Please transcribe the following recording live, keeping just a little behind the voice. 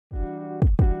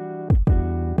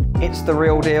It's the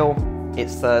real deal,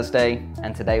 it's Thursday,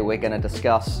 and today we're going to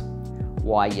discuss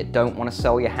why you don't want to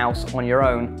sell your house on your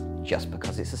own just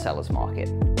because it's a seller's market.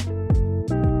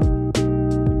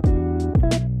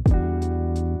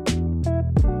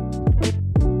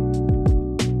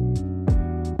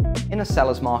 In a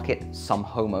seller's market, some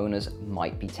homeowners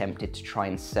might be tempted to try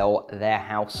and sell their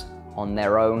house on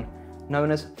their own,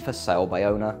 known as for sale by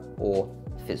owner or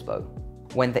FSBO.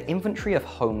 When the inventory of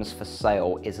homes for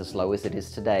sale is as low as it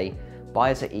is today,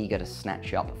 buyers are eager to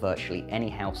snatch up virtually any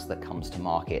house that comes to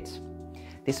market.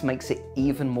 This makes it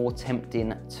even more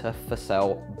tempting to for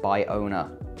sale by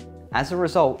owner. As a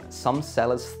result, some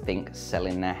sellers think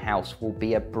selling their house will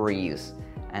be a breeze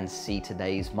and see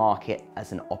today's market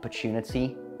as an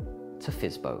opportunity to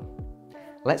FSBO.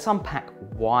 Let's unpack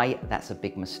why that's a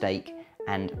big mistake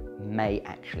and may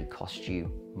actually cost you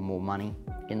more money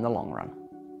in the long run.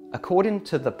 According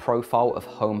to the profile of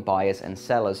home buyers and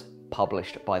sellers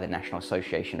published by the National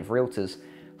Association of Realtors,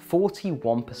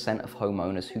 41% of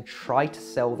homeowners who tried to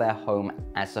sell their home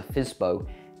as a FSBO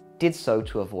did so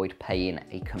to avoid paying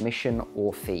a commission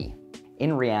or fee.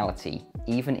 In reality,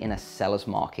 even in a seller's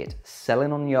market,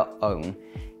 selling on your own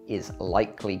is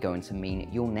likely going to mean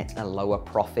you'll net a lower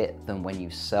profit than when you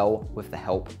sell with the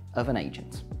help of an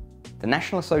agent. The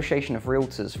National Association of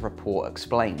Realtors report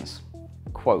explains,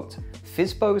 quote,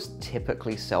 FSBOs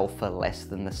typically sell for less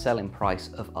than the selling price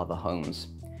of other homes.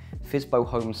 FSBO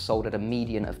homes sold at a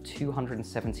median of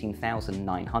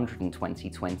 $217,900 in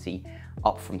 2020,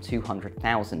 up from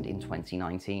 $200,000 in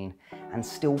 2019, and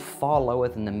still far lower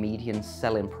than the median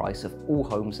selling price of all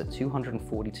homes at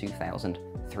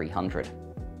 $242,300.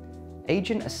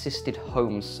 Agent-assisted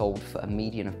homes sold for a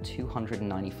median of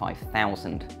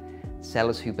 $295,000.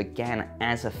 Sellers who began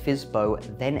as a FSBO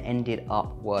then ended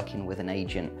up working with an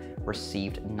agent,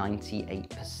 received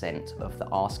 98% of the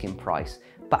asking price,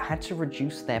 but had to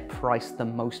reduce their price the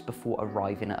most before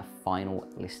arriving at a final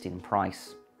listing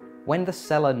price. When the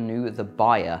seller knew the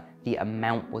buyer, the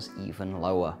amount was even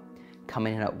lower,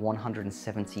 coming in at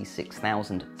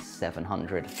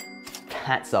 $176,700.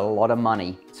 That's a lot of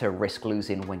money to risk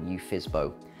losing when you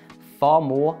FSBO, far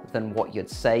more than what you'd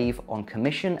save on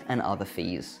commission and other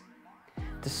fees.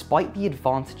 Despite the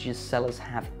advantages sellers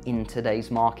have in today's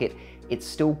market, it's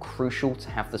still crucial to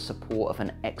have the support of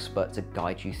an expert to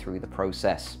guide you through the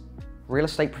process. Real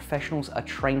estate professionals are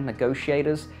trained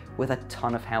negotiators with a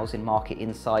ton of housing market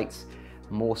insights,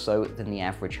 more so than the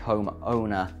average home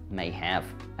owner may have.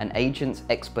 An agent's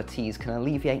expertise can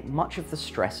alleviate much of the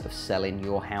stress of selling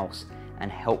your house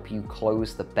and help you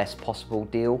close the best possible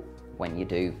deal when you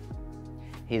do.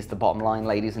 Here's the bottom line,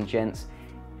 ladies and gents.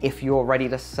 If you're ready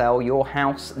to sell your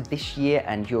house this year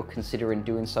and you're considering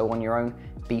doing so on your own,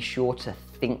 be sure to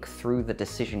think through the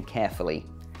decision carefully.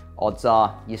 Odds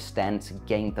are you stand to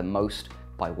gain the most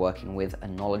by working with a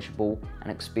knowledgeable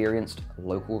and experienced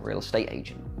local real estate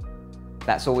agent.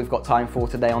 That's all we've got time for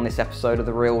today on this episode of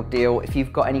The Real Deal. If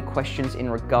you've got any questions in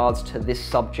regards to this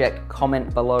subject,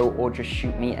 comment below or just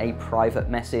shoot me a private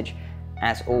message.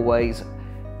 As always,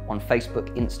 on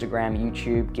Facebook, Instagram,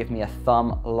 YouTube, give me a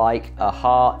thumb, like, a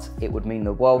heart. It would mean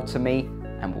the world to me,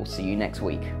 and we'll see you next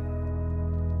week.